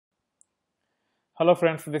Hello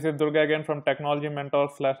friends, this is Durga again from Technology Mentor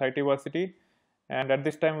 / IT Varsity, and at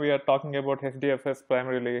this time we are talking about HDFS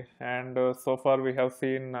primarily. And so far we have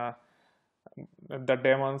seen the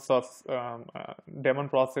daemon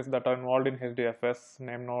process that are involved in HDFS,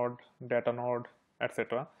 name node, data node,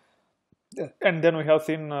 etc. And then we have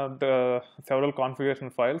seen the several configuration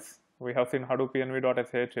files. We have seen Hadoop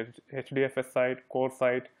env.sh, HDFS site, core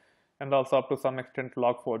site, and also up to some extent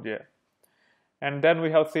log4j. And then we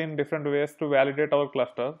have seen different ways to validate our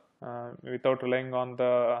cluster without relying on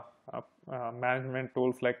the management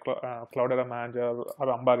tools like Cloudera Manager or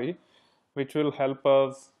Ambari, which will help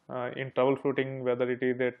us in troubleshooting whether it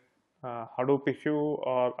is a Hadoop issue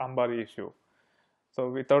or Ambari issue. So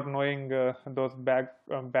without knowing those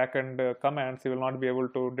backend commands, you will not be able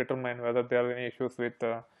to determine whether there are any issues with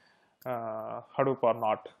Hadoop or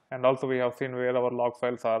not. And also we have seen where our log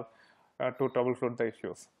files are to troubleshoot the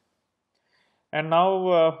issues. And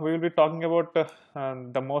now we will be talking about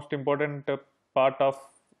the most important part of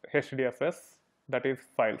HDFS, that is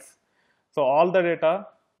files. So all the data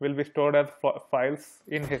will be stored as files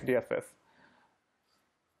in HDFS.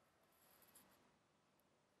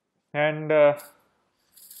 And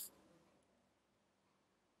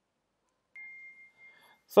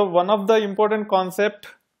so one of the important concept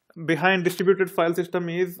behind distributed file system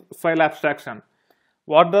is file abstraction.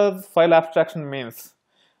 What does file abstraction means?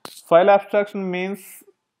 File abstraction means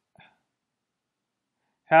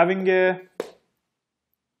having a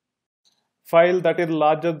file that is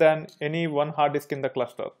larger than any one hard disk in the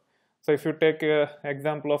cluster. So if you take an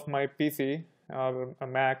example of my PC or a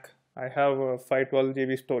Mac, I have a 512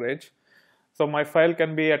 GB storage. So my file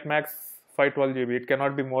can be at max 512 GB. It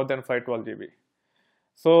cannot be more than 512 GB.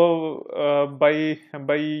 So by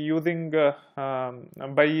using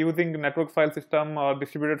network file system or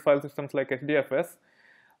distributed file systems like HDFS,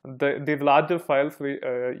 these larger files,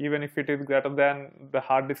 even if it is greater than the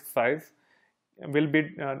hard disk size, will be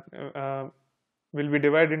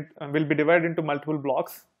divided into multiple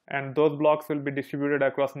blocks, and those blocks will be distributed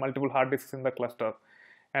across multiple hard disks in the cluster,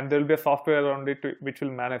 and there will be a software around it which will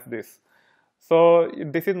manage this. So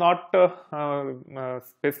this is not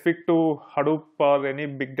specific to Hadoop or any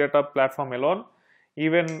big data platform alone.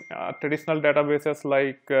 Even traditional databases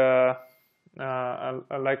like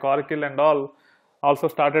Oracle and all also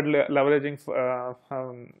started leveraging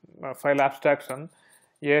file abstraction.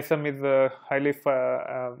 ASM is highly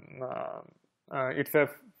it's a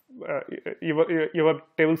your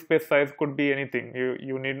table space size could be anything.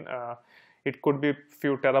 You need it could be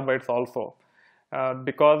few terabytes also.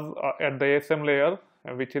 Because at the ASM layer,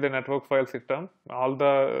 which is a network file system, all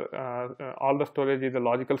the storage is a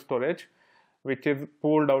logical storage, which is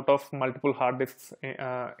pooled out of multiple hard disks in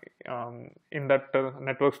that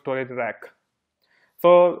network storage rack.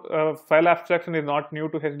 So file abstraction is not new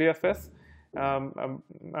to HDFS,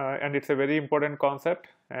 and it's a very important concept,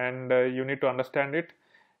 and you need to understand it.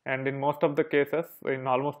 And in most of the cases, in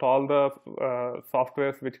almost all the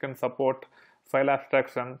softwares which can support file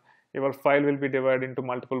abstraction, your file will be divided into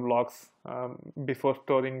multiple blocks before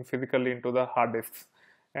storing physically into the hard disks,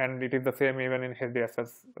 and it is the same even in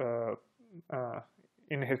HDFS.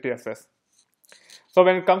 So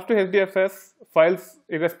when it comes to HDFS, files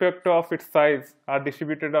irrespective of its size are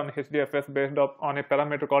distributed on HDFS based on a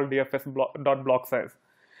parameter called dfs.block size.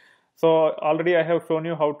 So already I have shown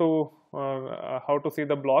you how to see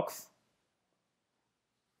the blocks.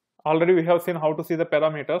 Already we have seen how to see the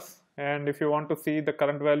parameters, and if you want to see the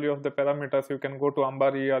current value of the parameters, you can go to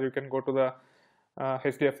Ambari or you can go to the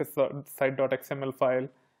HDFS site.xml file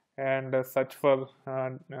and search for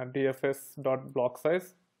dfs.block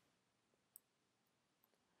size,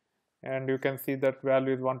 and you can see that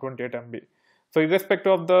value is 128 MB. So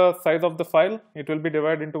irrespective of the size of the file, it will be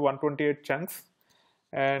divided into 128 chunks,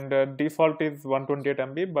 and default is 128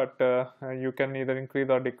 MB, but you can either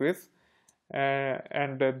increase or decrease.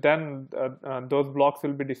 And then those blocks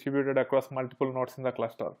will be distributed across multiple nodes in the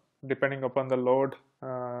cluster depending upon the load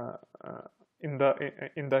in the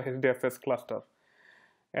HDFS cluster.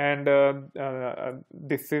 And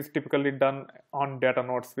this is typically done on data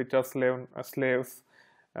nodes, which are slaves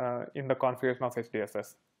in the configuration of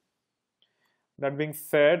HDFS. That being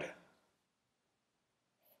said,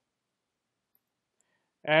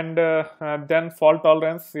 and then fault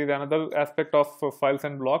tolerance is another aspect of files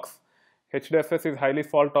and blocks. HDFS is highly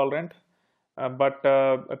fault tolerant, but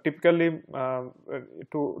typically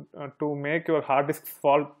to make your hard disks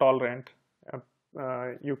fault tolerant,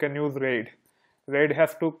 you can use RAID. RAID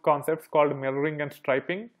has two concepts called mirroring and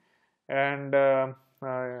striping, and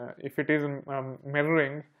if it is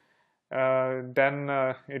mirroring, then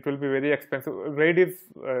it will be very expensive. RAID is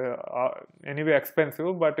anyway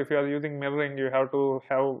expensive, but if you are using mirroring, you have to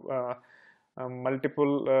have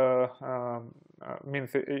multiple means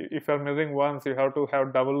if you are mirroring once, you have to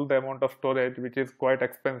have double the amount of storage, which is quite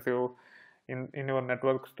expensive in your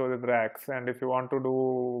network storage racks. And if you want to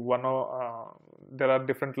do there are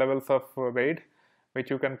different levels of RAID which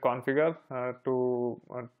you can configure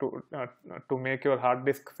to make your hard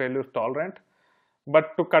disk failure tolerant.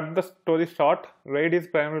 But to cut the story short, RAID is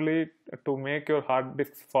primarily to make your hard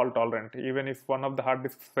disks fault tolerant. Even if one of the hard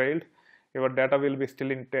disks failed, your data will be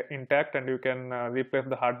still intact, and you can replace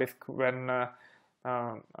the hard disk when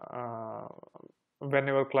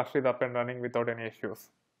your cluster is up and running without any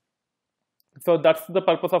issues. So that's the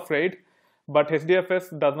purpose of RAID. But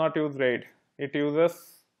HDFS does not use RAID. It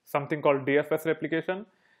uses something called DFS replication,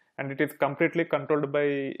 and it is completely controlled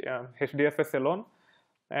by HDFS alone.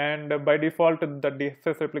 And by default, the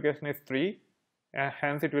DFS replication is 3.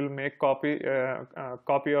 Hence, it will make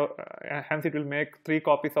hence it will make 3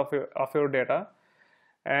 copies of your data,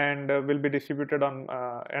 and will be distributed on.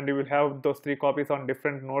 And you will have those 3 copies on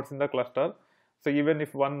different nodes in the cluster. So even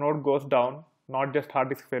if one node goes down, not just hard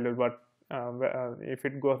disk failure, but if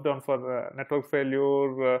it goes down for network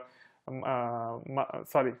failure,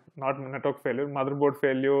 sorry, not network failure, motherboard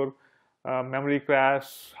failure, memory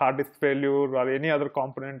crash, hard disk failure, or any other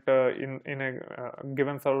component in a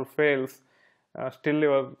given server fails, still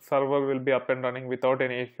your server will be up and running without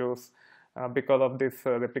any issues because of this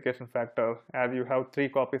replication factor, as you have 3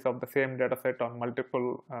 copies of the same dataset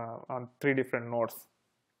on 3 different nodes.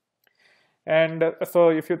 And so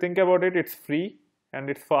if you think about it, it's free and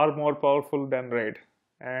it's far more powerful than RAID.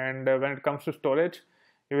 And when it comes to storage,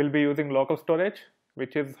 you will be using local storage,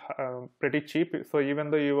 which is pretty cheap. So even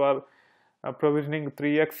though you are provisioning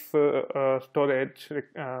 3x storage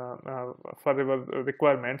for your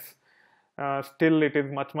requirements, still it is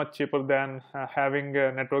much cheaper than having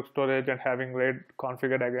network storage and having RAID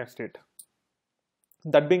configured against it.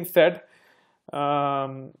 That being said,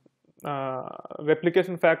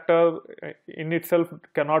 replication factor in itself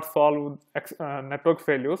cannot solve network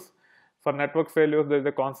failures. For network failures, there is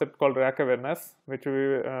a concept called rack awareness, which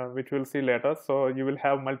we'll see later. So you will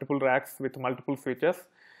have multiple racks with multiple switches,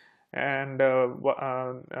 and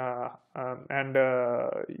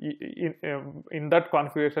in that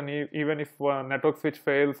configuration, even if one network switch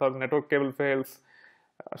fails or network cable fails,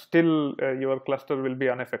 still your cluster will be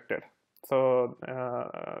unaffected. So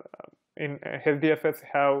in HDFS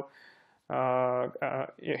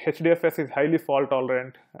HDFS is highly fault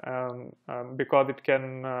tolerant because it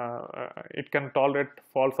can tolerate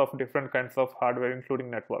faults of different kinds of hardware, including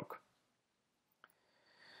network.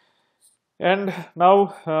 And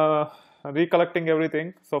now recollecting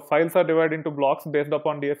everything, so files are divided into blocks based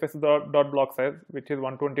upon DFS.block size, which is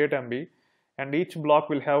 128 MB, and each block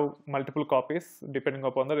will have multiple copies depending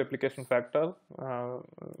upon the replication factor,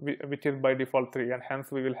 which is by default 3, and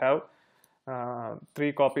hence we will have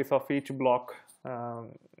 3 copies of each block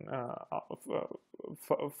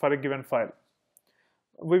for a given file.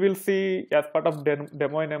 We will see as part of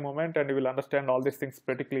demo in a moment, and you will understand all these things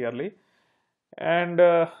pretty clearly. And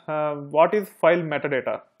what is file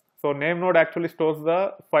metadata? So name node actually stores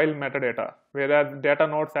the file metadata, whereas data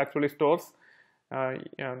nodes actually stores the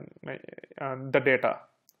data.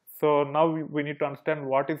 So now we need to understand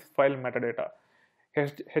what is file metadata.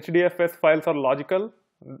 HDFS files are logical,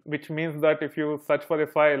 which means that if you search for a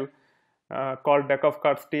file called deck of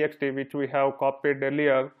cards txt, which we have copied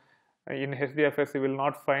earlier, in HDFS you will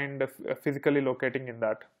not find physically locating in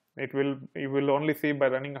that. You will only see by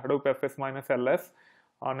running Hadoop fs -ls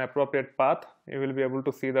on appropriate path. You will be able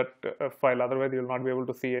to see that file. Otherwise, you will not be able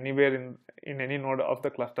to see anywhere in any node of the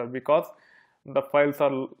cluster, because the files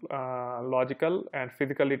are logical and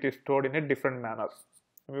physically it is stored in a different manner,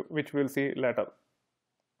 which we'll see later.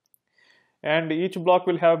 And each block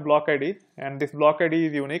will have block ID, and this block ID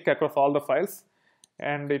is unique across all the files,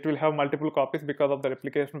 and it will have multiple copies because of the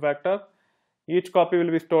replication factor. Each copy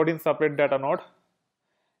will be stored in separate data node,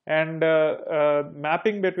 and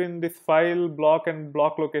mapping between this file, block, and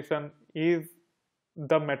block location is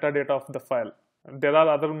the metadata of the file. There are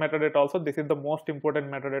other metadata also. This is the most important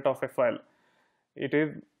metadata of a file. It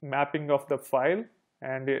is mapping of the file,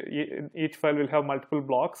 and each file will have multiple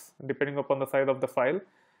blocks depending upon the size of the file,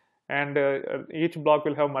 and each block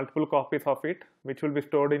will have multiple copies of it, which will be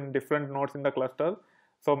stored in different nodes in the cluster.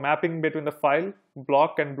 So mapping between the file,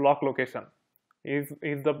 block, and block location is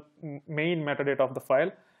the main metadata of the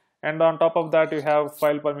file, and on top of that you have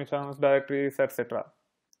file permissions, directories, etc.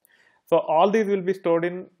 So all these will be stored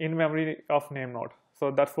in memory of name node.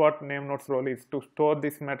 So that's what name node's role is, to store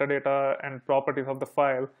this metadata and properties of the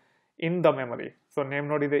file in the memory. So name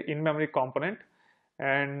node is a in-memory component,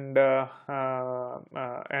 and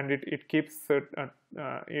it keeps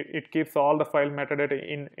all the file metadata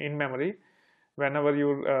in memory. Whenever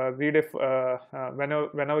you read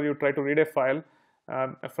whenever you try to read a file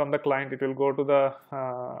from the client, it will go to the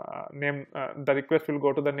the request will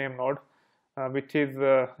go to the name node, which is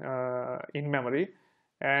in memory,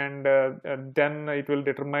 and then it will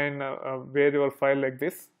determine where your file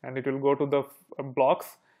exists, and it will go to the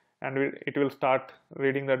blocks, and it will start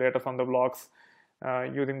reading the data from the blocks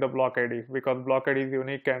using the block ID, because block ID is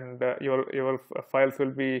unique, and your files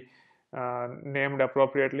will be named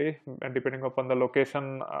appropriately depending upon the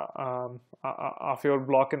location of your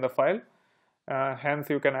block in the file. Hence,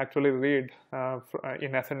 you can actually read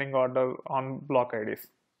in ascending order on block IDs.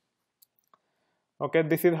 Okay,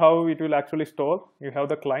 this is how it will actually store. You have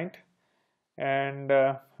the client, and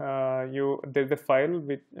there's a file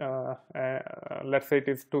which let's say it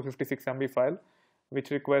is 256 MB file,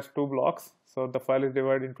 which requires 2 blocks. So the file is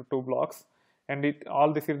divided into 2 blocks, and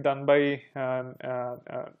all this is done by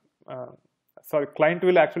sorry, client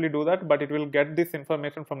will actually do that, but it will get this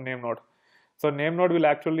information from name node. So name node will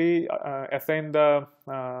actually assign the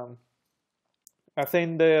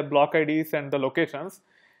block IDs and the locations,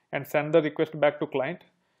 and send the request back to client,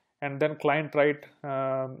 and then client will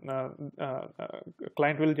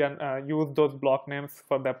use those block names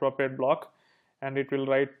for the appropriate block, and it will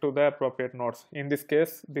write to the appropriate nodes. In this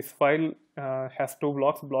case, this file has 2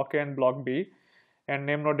 blocks, block A and block B, and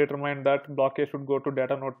name node determined that block A should go to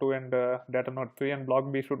data node 2 and data node 3, and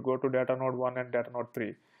block B should go to data node 1 and data node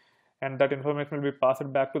 3. And that information will be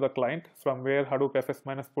passed back to the client, from where Hadoop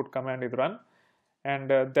fs-put command is run, and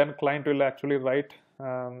then client will actually write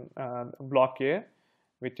block A,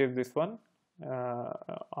 which is this one,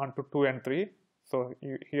 onto 2 and 3. So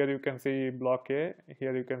here you can see block A,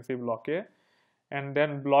 here you can see block A, and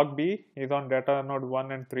then block B is on data node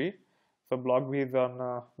 1 and 3. So block B is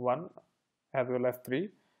on 1 as well as 3,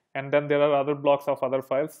 and then there are other blocks of other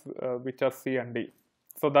files which are C and D.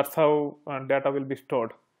 So that's how data will be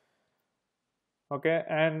stored. Okay,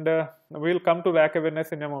 and we'll come to rack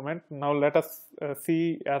awareness in a moment. Now let us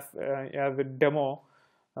see as a demo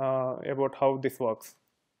about how this works.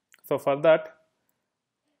 So for that,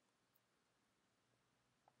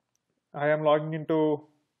 I am logging into,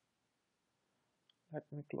 let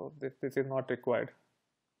me close this, this is not required.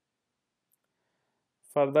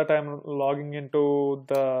 For that, I am logging into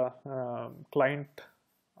the client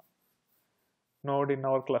node in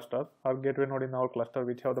our cluster, or gateway node in our cluster,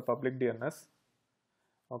 which have the public DNS.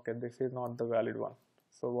 Okay, this is not the valid one.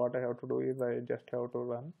 So what I have to do is I just have to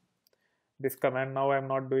run this command. Now I am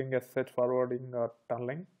not doing SSH forwarding or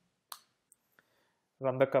tunneling.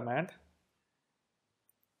 Run the command,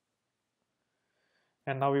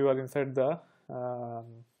 and now you are inside the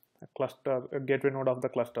cluster gateway node of the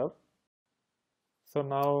cluster. So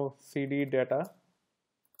now cd data,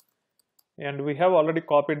 and we have already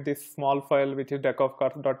copied this small file which is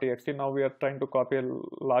deck-of-cards.txt. Now we are trying to copy a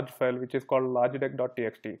large file which is called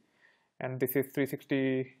largedeck.txt, and this is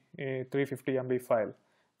 350 MB file.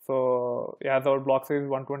 So as our block size is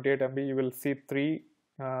 128 MB, you will see three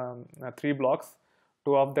blocks.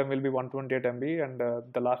 2 of them will be 128 MB, and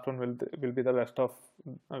the last one will be the rest of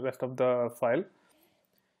the file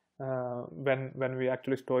when we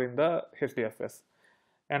actually store in the HDFS.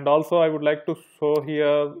 And also I would like to show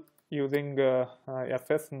here, using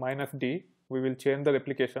fs -d, we will change the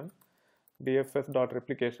replication,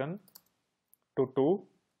 dfs.replication to 2.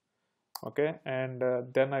 Okay, and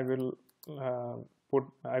then I will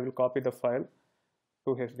copy the file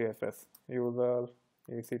to HDFS, user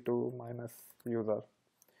ec2 -user.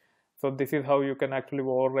 So this is how you can actually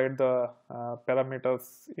override the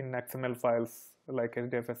parameters in XML files like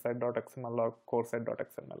HDFS site.xml or core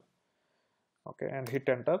site.xml. Okay, and hit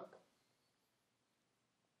enter.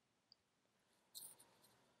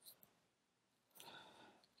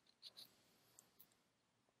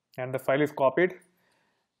 And the file is copied,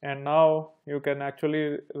 and now you can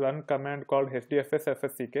actually run command called hdfs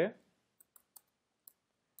fsck,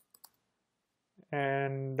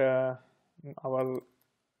 and our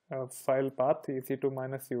file path ec2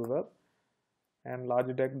 -user and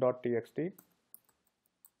largedeck.txt,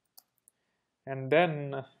 and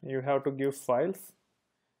then you have to give files,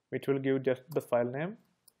 which will give just the file name.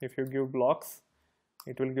 If you give blocks,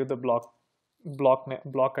 it will give the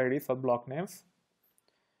block IDs or block names.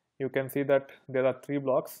 You can see that there are 3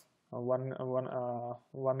 blocks. One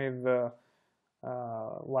is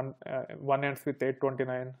one ends with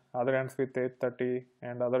 829, other ends with 830,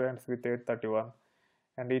 and other ends with 831,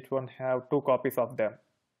 and each one have 2 copies of them.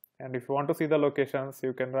 And if you want to see the locations,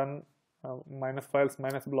 you can run minus files,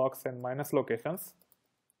 minus blocks, and minus locations,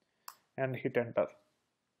 and hit enter.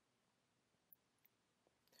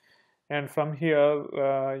 And from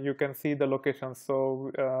here you can see the locations.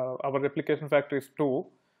 So our replication factor is 2,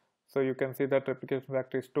 so you can see that replication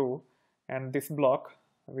factor is 2, and this block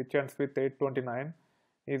which ends with 829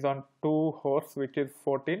 is on 2 hosts, which is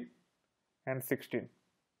 14 and 16.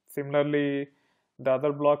 Similarly, the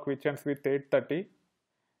other block which ends with 830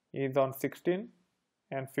 is on 16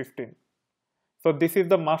 and 15. So this is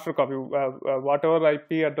the master copy. Whatever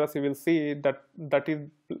IP address you will see, that is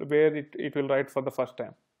where it will write for the first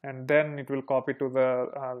time, and then it will copy to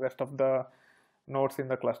the rest of the nodes in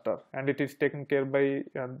the cluster, and it is taken care by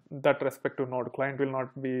that respective node. Client will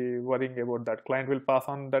not be worrying about that. Client will pass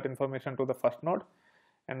on that information to the first node,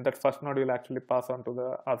 and that first node will actually pass on to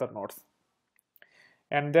the other nodes.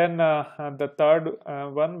 And then the third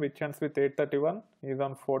one, which ends with 831, is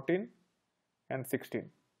on 14 and 16.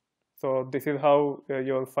 So this is how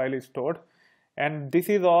your file is stored, and this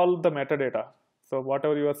is all the metadata. So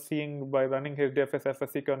whatever you are seeing by running HDFS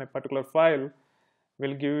FSCK on a particular file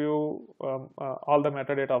will give you all the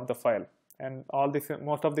metadata of the file, and all this,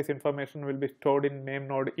 most of this information will be stored in name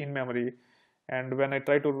node in memory. And when I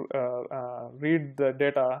try to read the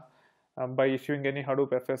data by issuing any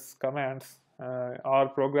Hadoop FS commands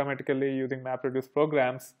or programmatically using MapReduce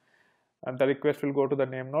programs, the request will go to the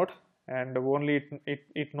name node, and only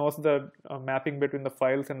it knows the mapping between the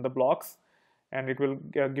files and the blocks, and it will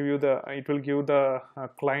give the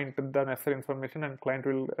client the necessary information, and client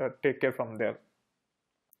will take care from there.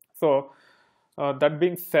 So that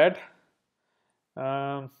being said,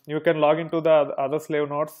 you can log into the other slave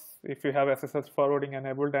nodes if you have SSH forwarding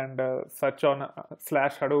enabled, and search on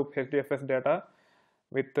 /Hadoop HDFS data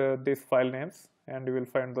with these file names, and you will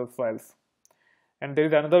find those files. And there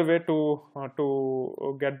is another way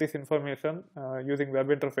to get this information using web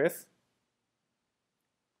interface.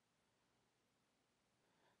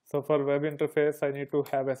 So for web interface, I need to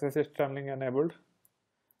have SSH tunneling enabled.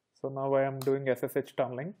 So now I am doing SSH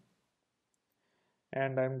tunneling,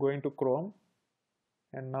 and I am going to Chrome,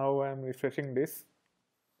 and now I am refreshing this.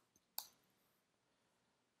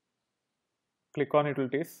 Click on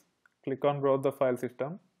utilities, click on browse the file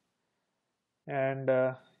system, and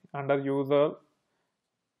under user,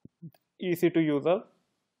 EC2 user,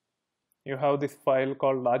 you have this file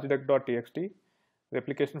called largedeck.txt.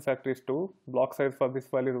 Replication factor is 2, block size for this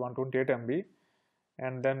file is 128 MB,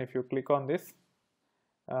 and then if you click on this,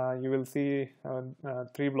 you will see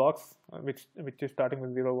 3 blocks which is starting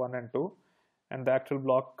with 0, 1 and 2, and the actual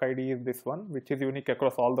block ID is this one, which is unique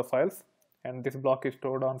across all the files, and this block is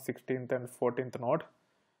stored on 16th and 14th node,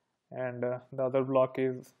 and the other block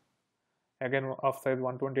is again of size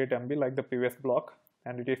 128 MB like the previous block,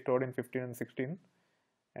 and it is stored in 15 and 16,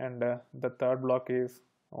 and the third block is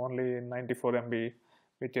only 94 MB,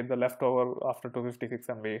 which is the leftover after 256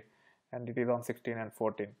 MB, and it is on 16 and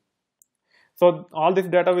 14. So all this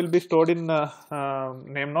data will be stored in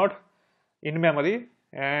name node in memory,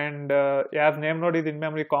 and as name node is in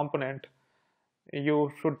memory component,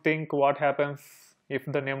 you should think what happens if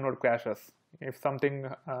the name node crashes. If something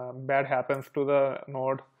bad happens to the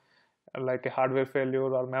node, like a hardware failure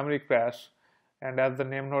or memory crash, and as the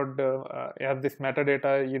name node, as this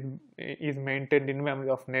metadata is maintained in memory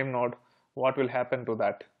of name node, what will happen to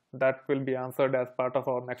that? That will be answered as part of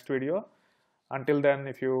our next video. Until then,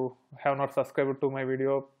 if you have not subscribed to my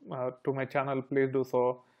video, to my channel, please do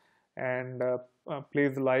so, and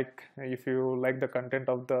please like if you like the content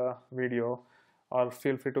of the video, or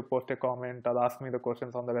feel free to post a comment or ask me the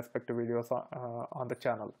questions on the respective videos on the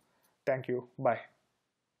channel. Thank you. Bye.